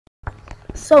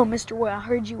So, Mr. Roy, I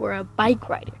heard you were a bike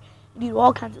rider. You do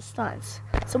all kinds of stunts.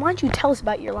 So why don't you tell us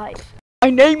about your life?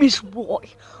 My name is Roy.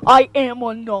 I am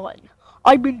a nun.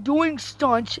 I've been doing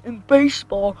stunts in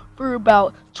baseball for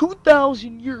about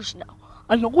 2,000 years now.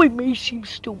 I know it may seem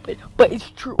stupid, but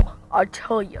it's true. I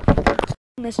tell you.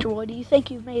 Mr. Roy, do you think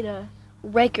you've made a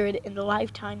record in the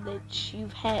lifetime that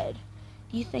you've had?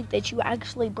 Do you think that you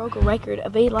actually broke a record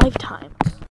of a lifetime?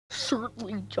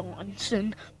 Certainly,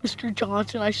 Johnson. Mr.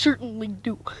 Johnson, I certainly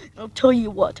do. And I'll tell you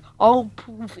what, I'll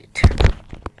prove it.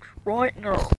 Right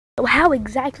now. So how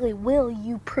exactly will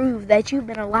you prove that you've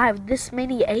been alive this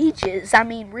many ages? I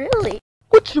mean, really?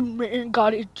 What's a man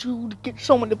gotta do to get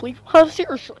someone to believe? Huh,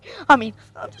 seriously. I mean,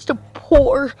 I'm just a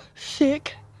poor,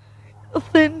 sick,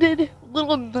 offended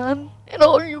little nun, and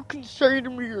all you can say to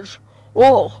me is,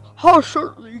 well, how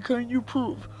certainly can you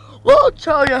prove? Well, I'll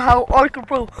tell you how I can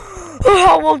prove.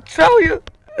 I will tell you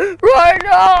right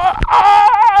now.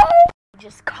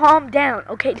 Just calm down,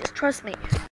 okay? Just trust me.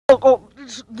 Oh,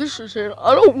 this is it.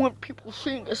 I don't want people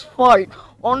seeing us fight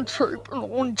on tape and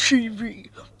on TV.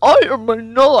 I am a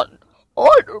nun.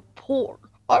 I am poor.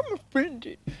 I'm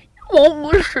offended. You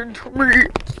won't listen to me.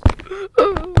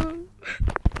 You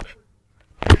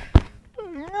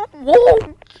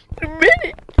won't admit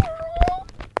it.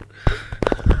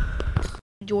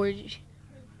 George,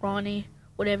 Ronnie,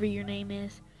 whatever your name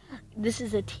is, this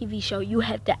is a TV show. You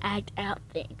have to act out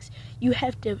things. You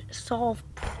have to solve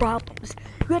problems.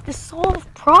 You have to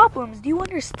solve problems. Do you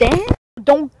understand?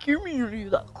 Don't give me any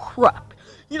of that crap.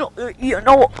 You know,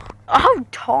 I have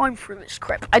time for this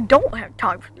crap. I don't have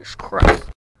time for this crap.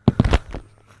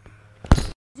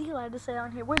 Is he allowed to say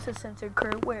on here? Where's the censored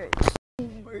curve? Where is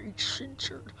it?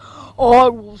 Censored. I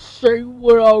will say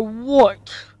what I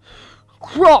want.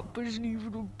 Crap isn't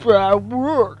even a bad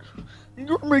word.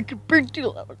 You're making a big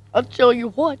deal out of it. I'll tell you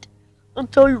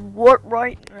what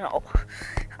right now.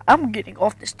 I'm getting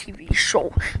off this TV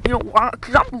show. You know why?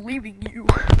 Because I'm leaving you.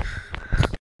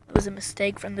 It was a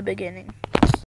mistake from the beginning.